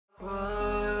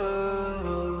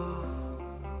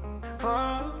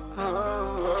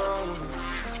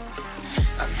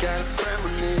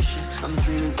I'm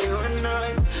dreaming you and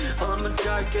I. All my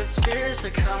darkest fears are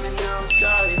coming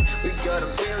outside. We got a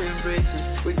billion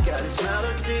races, we got this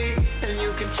melody, and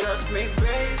you can trust me,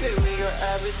 baby, we got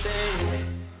everything.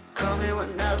 Call me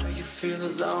whenever you feel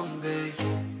alone, babe.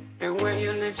 And when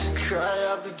you need to cry,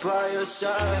 I'll be by your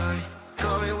side.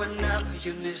 Call me whenever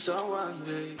you need someone,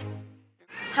 babe.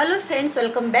 Hello friends,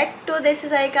 welcome back to देसी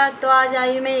जायका। तो आज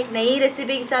आई हूँ मैं एक नई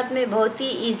recipe के साथ में, बहुत ही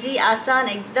इजी, आसान,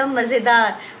 एकदम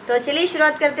मज़ेदार। तो चलिए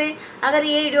शुरुआत करते हैं। अगर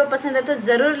ये वीडियो पसंद है तो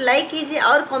ज़रूर लाइक कीजिए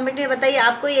और कमेंट में बताइए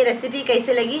आपको ये रेसिपी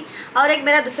कैसे लगी। और एक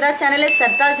मेरा दूसरा चैनल है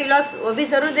सरताज व्लॉग्स, वो भी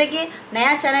ज़रूर देखिए।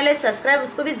 नया चैनल है, सब्सक्राइब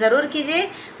उसको भी ज़रूर कीजिए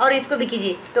और इसको भी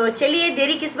कीजिए। तो चलिए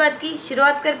देरी किस बात की,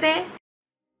 शुरुआत करते हैं।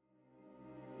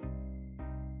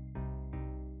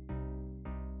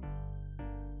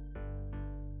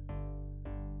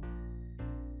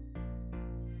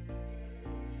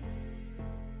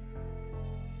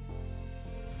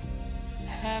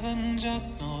 Heaven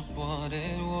just knows what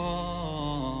it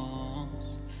wants.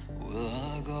 Will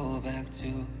I go back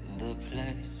to the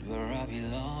place where I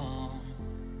belong?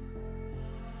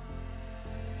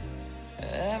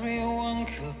 Everyone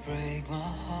could break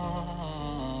my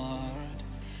heart,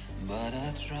 but I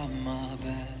try my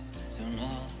best to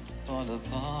not fall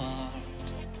apart.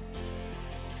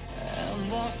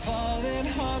 And I find it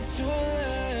hard to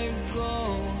let go.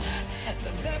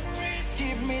 The memories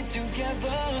keep me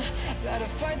together. Gotta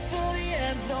fight till the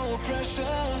end, no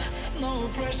pressure, no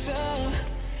pressure.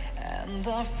 And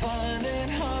I find it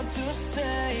hard to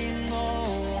say no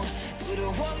to the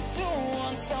ones who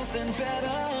want something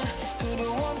better, to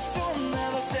the ones who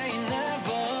never say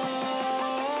never.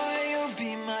 You'll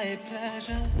be my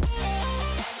pleasure.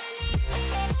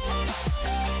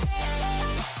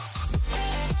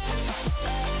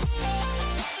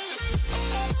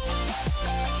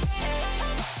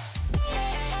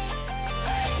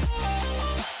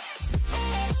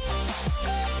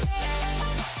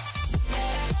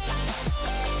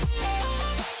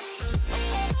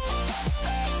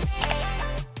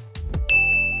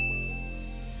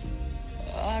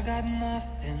 I got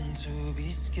nothing to be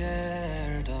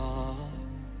scared of,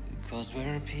 because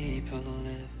where people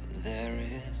live, there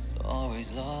is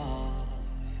always love.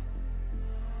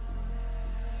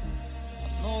 I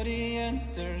know the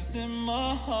answers in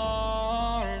my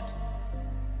heart,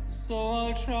 so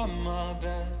I'll try my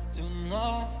best to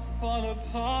not fall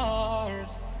apart.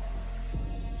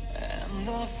 And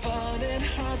I find it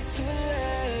hard to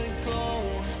let go.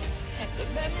 The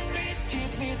memories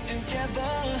keep me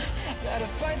together. Gotta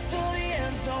fight till the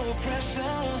end, no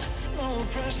pressure, no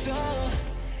pressure.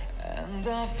 And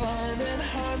I find it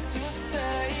hard to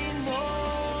say no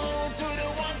to the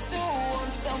ones who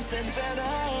want something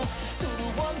better, to the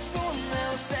ones who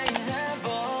never say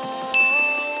never.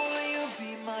 You'll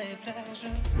be my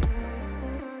pleasure.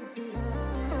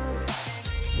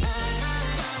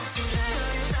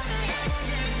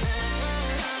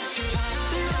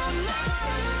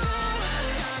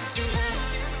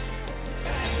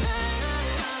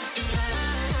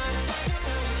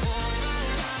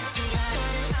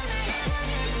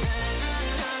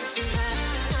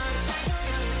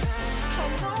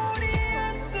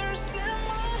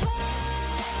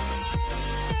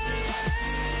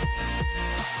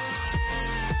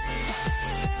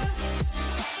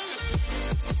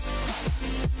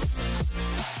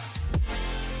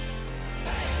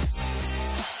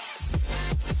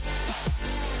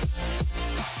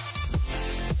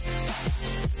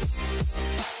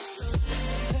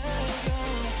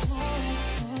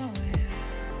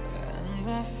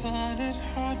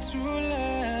 To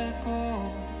let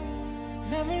go.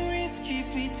 Memories keep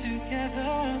me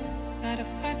together. Gotta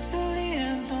fight till the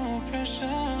end, no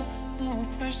pressure, no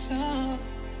pressure.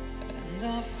 And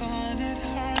I find it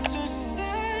hard to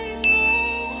say no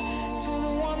to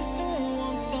the ones who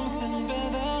want something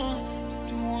better,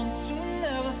 to the ones who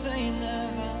never say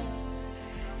never.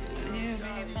 You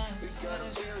be my we got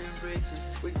a billion races,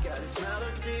 we got this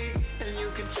melody, and you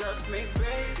can trust me,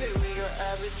 baby, we got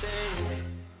everything.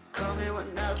 Call me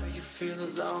whenever you feel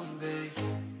alone, babe.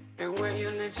 And when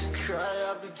you need to cry,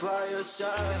 I'll be by your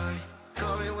side.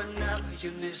 Call me whenever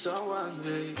you need someone,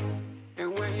 babe.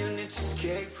 And when you need to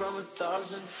escape from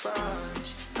 1,000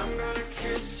 fires, I'm gonna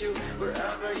kiss you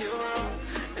wherever you are,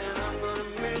 and I'm gonna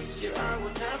miss you, I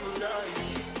will never lie.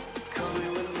 Call me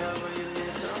whenever you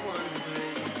need someone,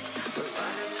 babe. We're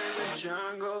running in the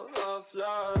jungle of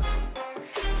love.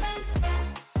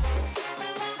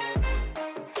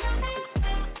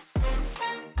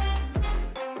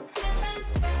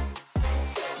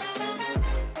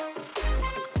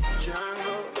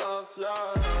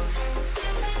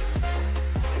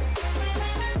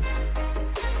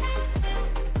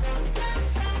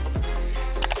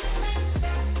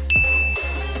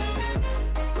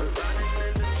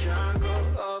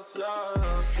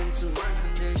 terms and my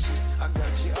conditions. I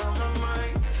got you on my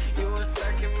mind. You are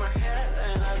stuck in my head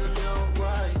and I don't know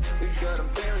why. We got a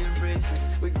billion reasons,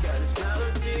 we got this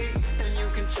melody, and you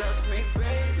can trust me,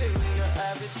 baby, we got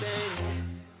everything.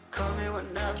 Call me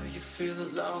whenever you feel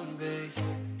alone, babe.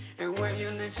 And when you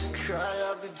need to cry,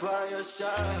 I'll be by your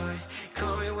side.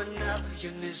 Call me whenever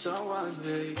you need someone,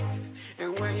 babe.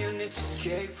 And when you need to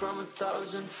escape from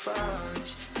 1,000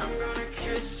 fires, I'm gonna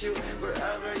kiss you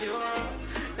wherever you are,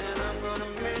 and I'm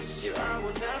gonna miss you, I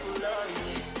will never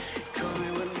lie. Call me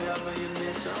whenever you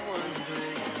need someone,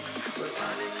 babe. We're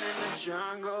running in the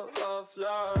jungle of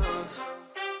love.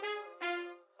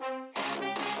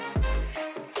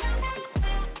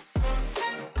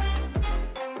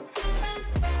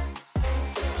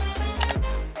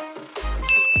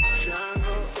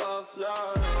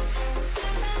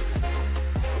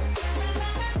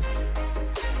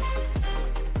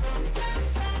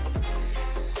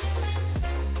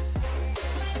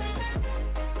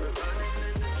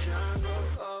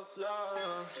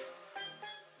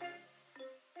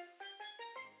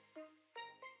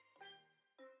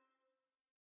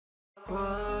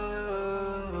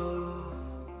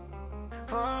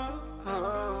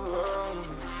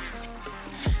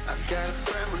 Got a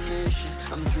premonition,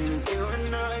 I'm dreaming you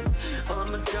and I. All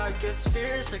my darkest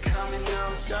fears are coming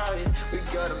outside. We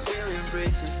got a billion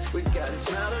reasons, we got this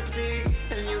melody,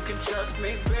 and you can trust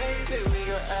me, baby, we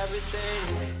got everything.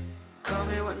 Call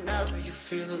me whenever you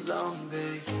feel alone,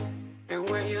 babe. And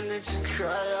when you need to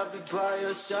cry, I'll be by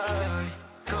your side.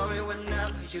 Call me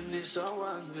whenever you need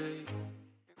someone, babe.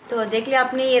 तो देख लिया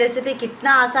आपने, ये recipe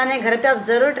कितना आसान है, घर पे आप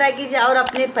ज़रूर ट्राई कीजिए और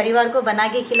अपने परिवार को बना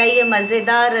के खिलाइए,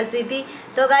 मज़ेदार रेसिपी।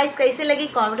 तो गाइस कैसे लगी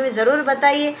कमेंट में ज़रूर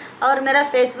बताइए, और मेरा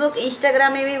फेसबुक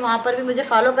इंस्टाग्राम में भी, वहाँ पर भी मुझे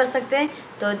फॉलो कर सकते हैं।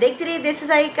 तो देखते रहिए देसी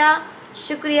जायका।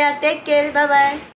 शुक्रिया, टेक केयर, बाय बाय।